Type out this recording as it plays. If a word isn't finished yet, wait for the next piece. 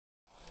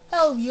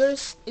Hello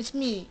viewers, it's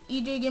me,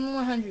 EJ Gamer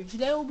 100.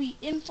 Today we'll be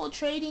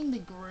infiltrating the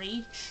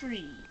Great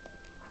Tree.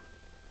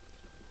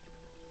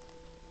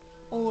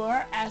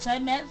 Or, as I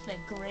meant, the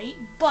Great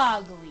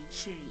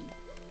Boggly Tree.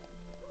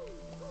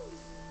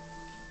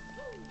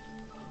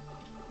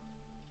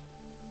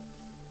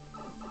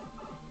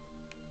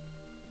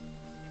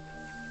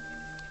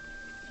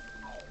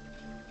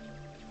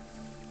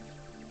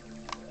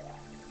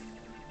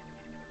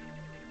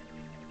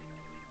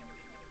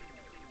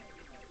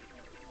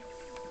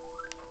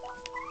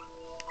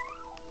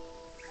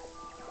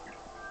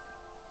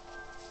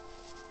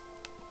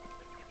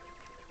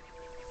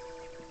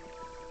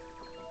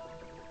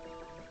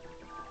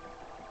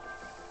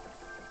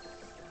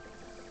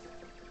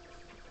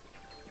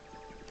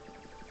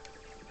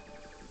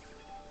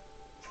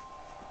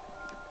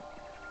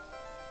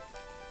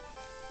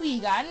 We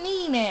got an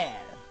email.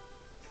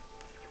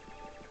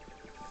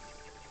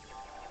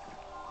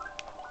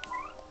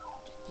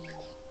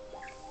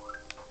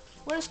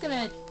 We're just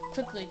gonna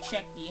quickly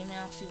check the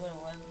email, see what it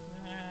was.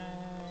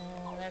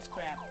 That's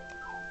crap.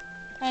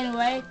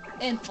 Anyway,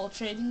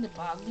 infiltrating the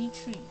Boggly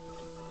Tree.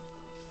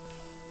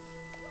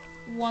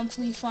 Once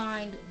we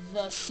find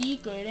the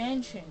secret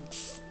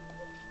entrance.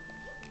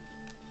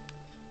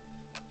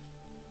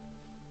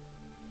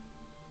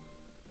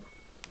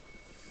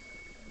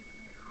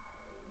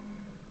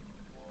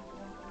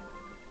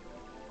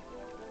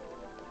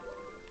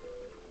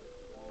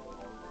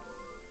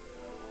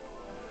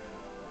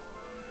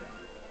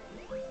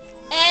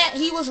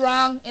 He was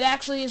wrong. It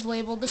actually is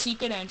labeled the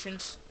secret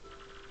entrance.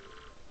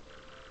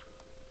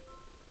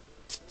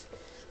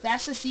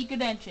 That's the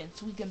secret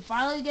entrance. We can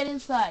finally get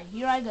inside.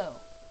 Here I go.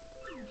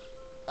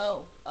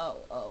 Oh.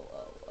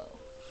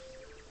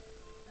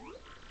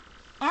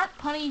 Aren't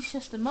punnies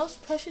just the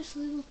most precious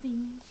little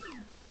things?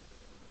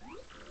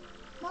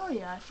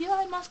 Mario, I feel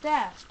I must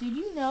ask. Did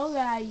you know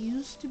that I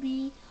used to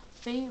be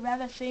a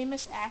rather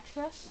famous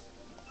actress?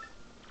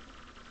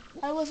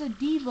 I was a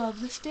diva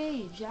of the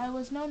stage. I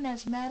was known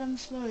as Madame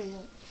Flurry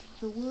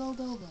the world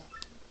over.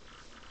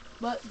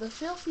 But the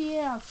filthy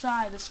air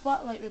outside, the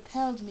spotlight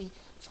repelled me,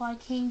 so I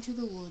came to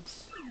the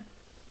woods.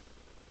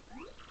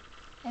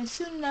 And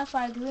soon enough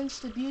I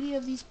glimpsed the beauty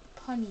of these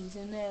punnies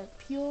and their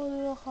pure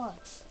little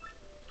hearts.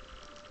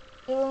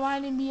 It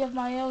reminded me of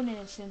my own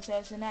innocence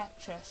as an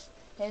actress,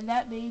 and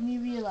that made me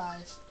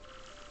realize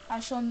I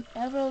shall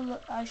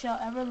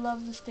ever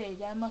love the stage.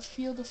 I must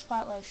feel the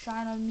spotlight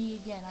shine on me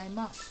again. I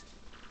must.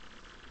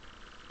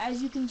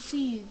 As you can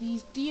see,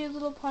 these dear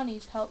little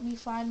punnies help me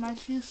find my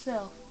true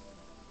self.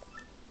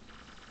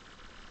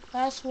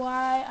 That's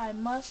why I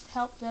must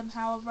help them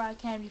however I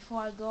can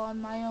before I go on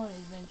my own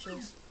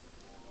adventures.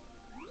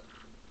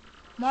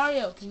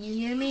 Mario, can you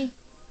hear me?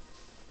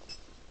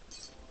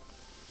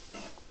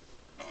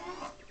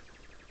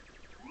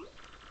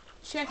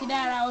 Check it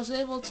out, I was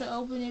able to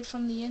open it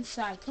from the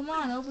inside. Come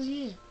on, over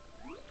here.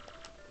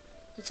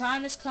 The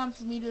time has come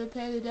for me to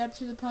repay the debt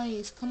to the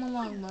punnies. Come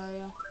along,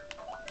 Mario.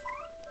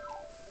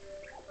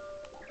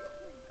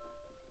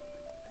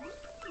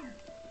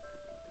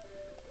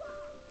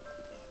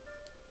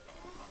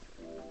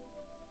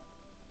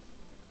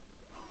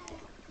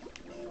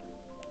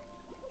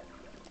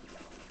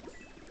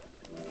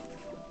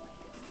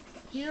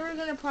 Here we're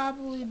gonna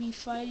probably be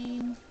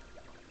fighting,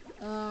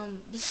 I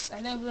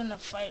think we're gonna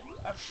fight,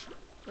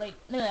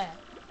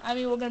 I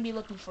mean we're gonna be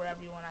looking for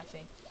everyone, I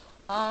think.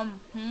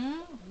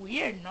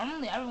 Weird,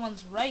 normally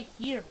everyone's right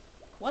here.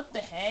 What the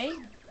hey?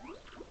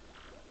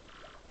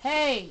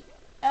 Hey,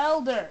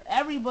 Elder,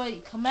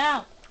 everybody, come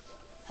out.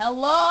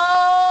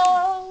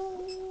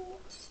 Hello?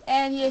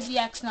 And here's the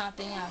X-Naut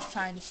thing I was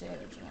trying to say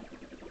originally.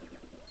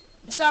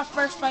 It's our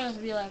first fight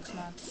with real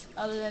X-Nauts,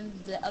 other than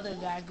the other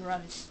guy,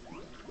 Grunts.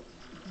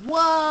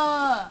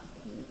 Whoa!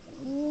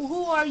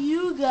 Who are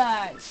you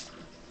guys?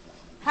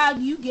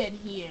 How'd you get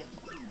here?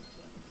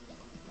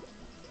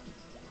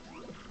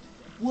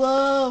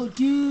 Whoa,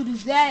 dude,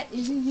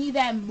 isn't he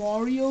that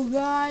Mario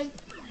guy?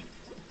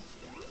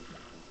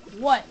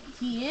 What,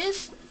 he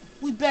is?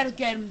 We better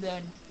get him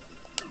then.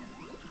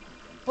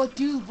 But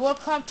dude,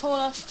 Vorkamp told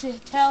us to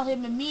tell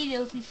him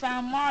immediately if we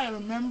found Mario,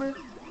 remember?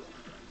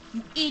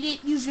 You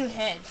idiot, use your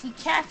head. If we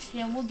catch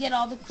him, we'll get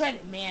all the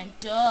credit, man.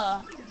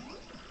 Duh.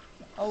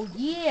 Oh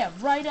yeah,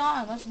 right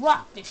on. Let's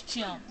rock this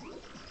chump.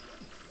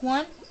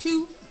 1,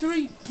 2,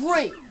 3,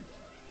 break!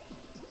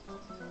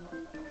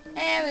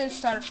 And they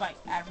start a fight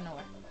out of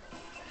nowhere.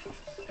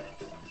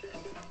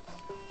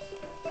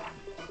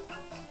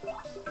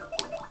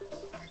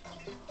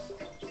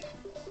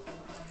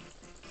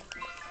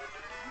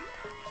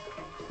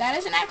 That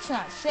is an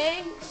X-Naut.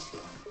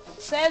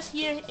 Says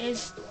here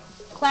is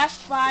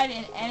classified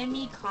an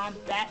enemy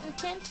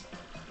combatant.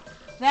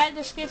 That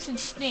description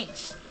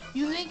stinks.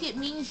 You think it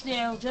means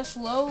they're just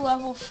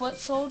low-level foot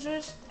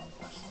soldiers?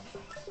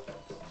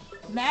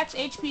 Max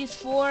HP is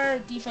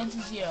 4, defense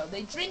is 0.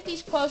 They drink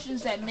these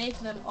potions that make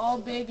them all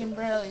big and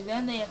burly,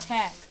 then they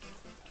attack.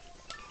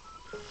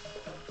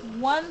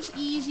 One's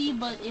easy,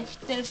 but if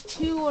there's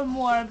 2 or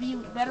more, you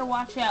better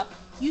watch out.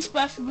 Use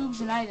special moves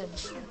and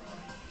items.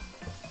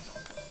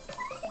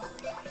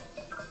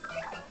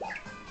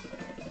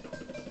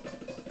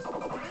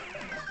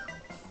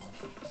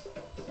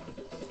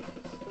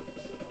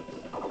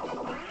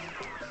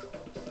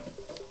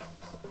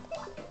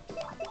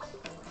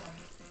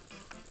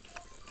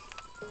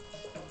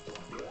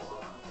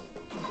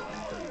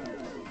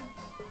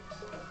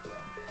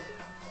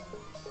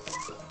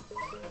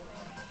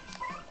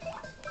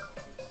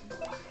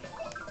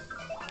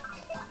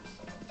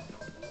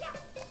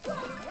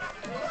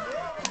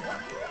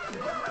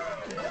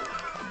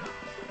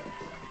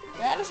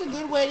 is a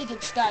good way to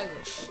get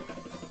stylish.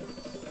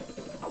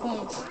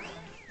 Points.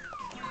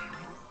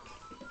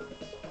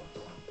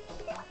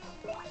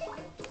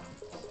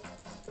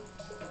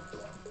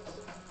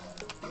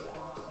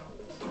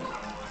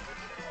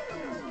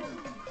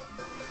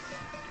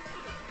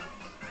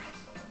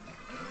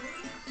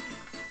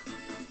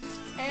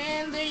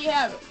 And there you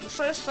have it. The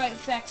first fight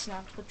facts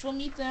now, but you'll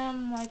meet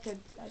them like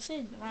I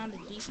said, around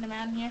a decent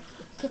amount here.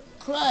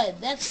 Crud,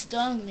 that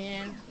stung,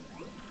 man.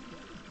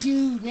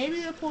 Dude,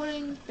 maybe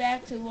reporting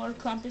back to Lord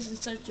Compass is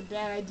such a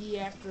bad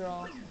idea after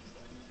all.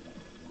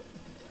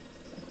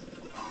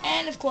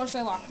 And of course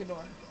I locked the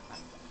door.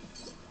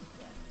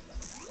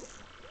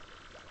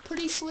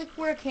 Pretty slick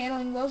work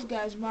handling those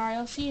guys,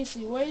 Mario.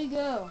 Seriously, where'd he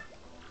go?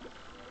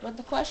 But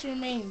the question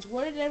remains,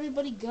 where did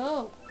everybody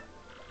go?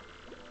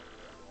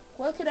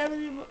 What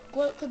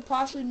could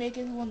possibly make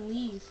everyone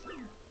leave?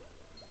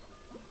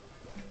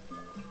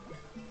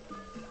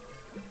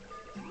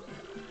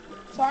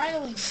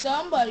 Finally,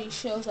 somebody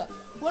shows up.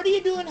 What are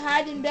you doing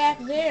hiding back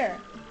there?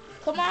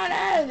 Come on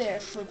out of there,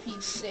 for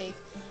Pete's sake.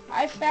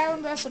 I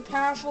found us a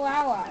powerful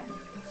ally.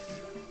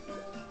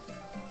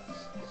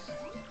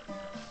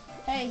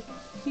 Hey,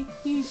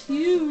 he's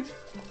huge.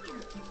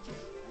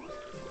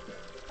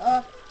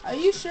 Are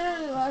you sure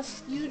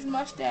this huge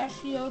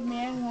mustachioed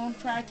man won't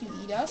try to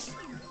eat us?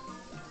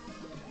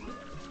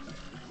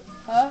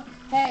 Huh?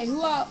 Hey,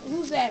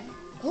 who's that?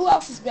 Who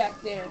else is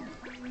back there?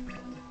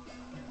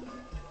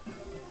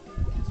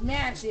 He's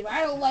massive.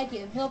 I don't like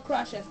him. He'll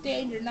crush us.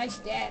 Danger, nice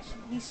dash.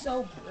 He's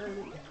so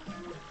burly.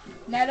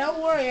 Now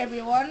don't worry,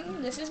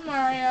 everyone. This is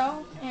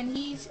Mario, and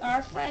he's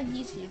our friend.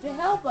 He's here to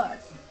help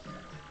us.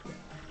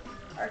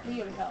 Or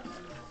here to help us.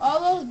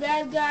 All those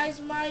bad guys,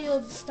 Mario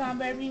will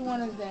stomp every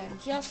one of them,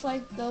 just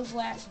like those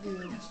last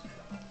goons.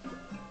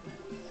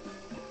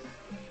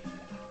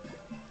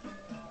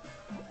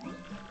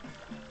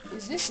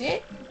 Is this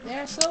it?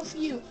 There are so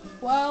few.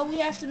 Well, we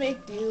have to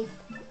make do.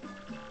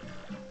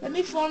 Let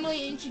me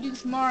formally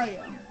introduce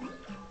Mario.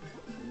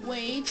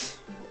 Wait.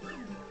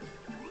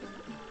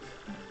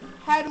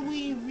 How do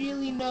we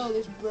really know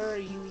this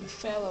burly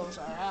fellow's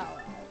our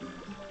ally?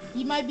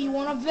 He might be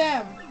one of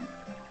them.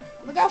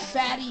 Look how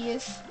fat he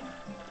is.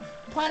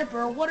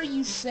 Punipper, what are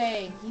you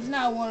saying? He's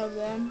not one of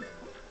them.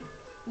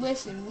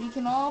 Listen, we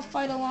can all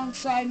fight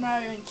alongside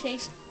Mario and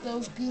chase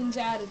those goons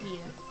out of here.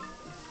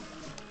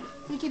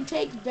 We can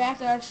take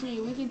back our tree.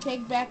 We can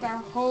take back our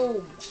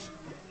homes.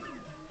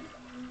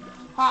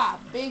 Ha,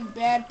 big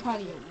bad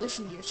Punio,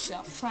 listen to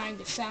yourself, trying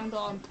to sound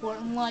all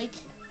important like.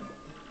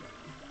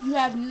 You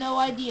have no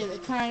idea the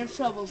kind of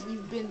troubles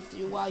we've been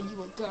through while you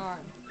were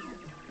gone.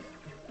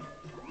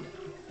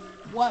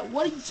 What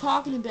are you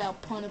talking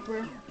about,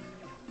 Punipper?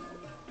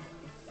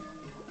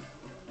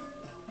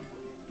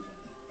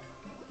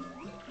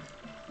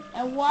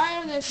 And why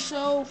are there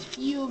so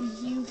few of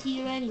you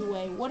here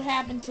anyway? What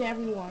happened to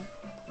everyone?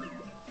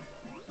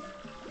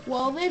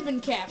 Well, they've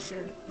been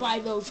captured by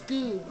those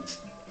goons.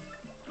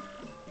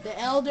 The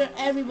elder,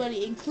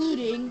 everybody,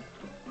 including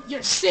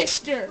your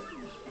sister.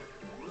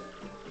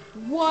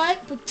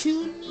 What?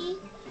 Petunia?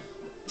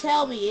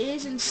 Tell me, it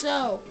isn't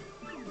so.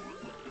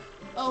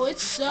 Oh,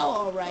 it's so,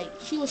 alright.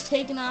 She was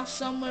taken off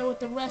somewhere with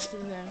the rest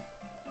of them.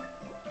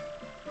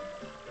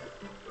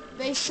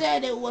 They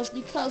said it was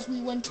because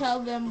we wouldn't tell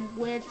them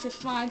where to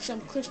find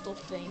some crystal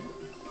thing.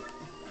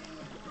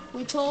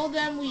 We told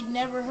them we'd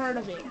never heard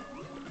of it.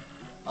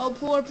 Oh,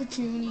 poor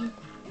Petunia.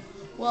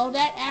 Well,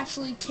 that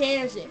actually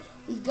tears it.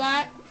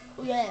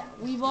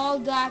 We've all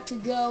got to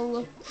go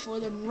look for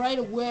them right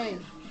away.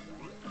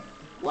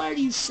 What are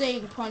you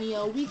saying,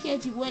 Punio? We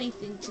can't do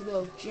anything to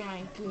those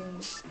giant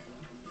goons.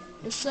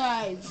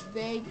 Besides,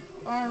 they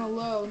aren't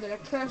alone. Their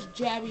cursed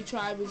Jabby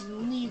tribe is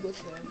in league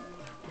with them.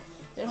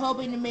 They're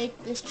hoping to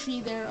make this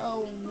tree their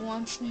own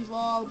once we've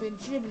all been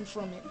driven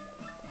from it.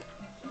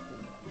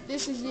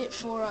 This is it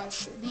for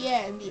us. The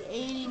end. The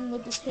aiding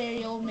with this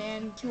hairy old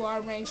man to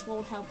our ranks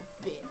won't help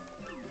a bit.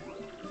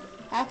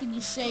 How can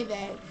you say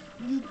that?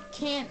 You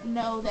can't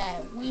know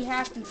that. We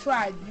have to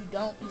try. You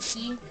don't, you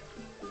see?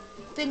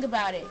 Think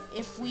about it.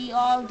 If we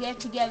all get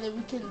together,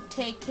 we can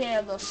take care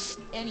of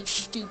any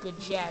stupid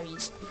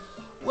Jabbies.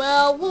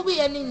 Well, we'll be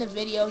ending the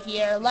video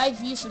here. Like,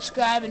 view,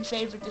 subscribe, and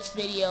favorite this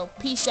video.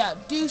 Peace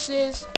out. Deuces.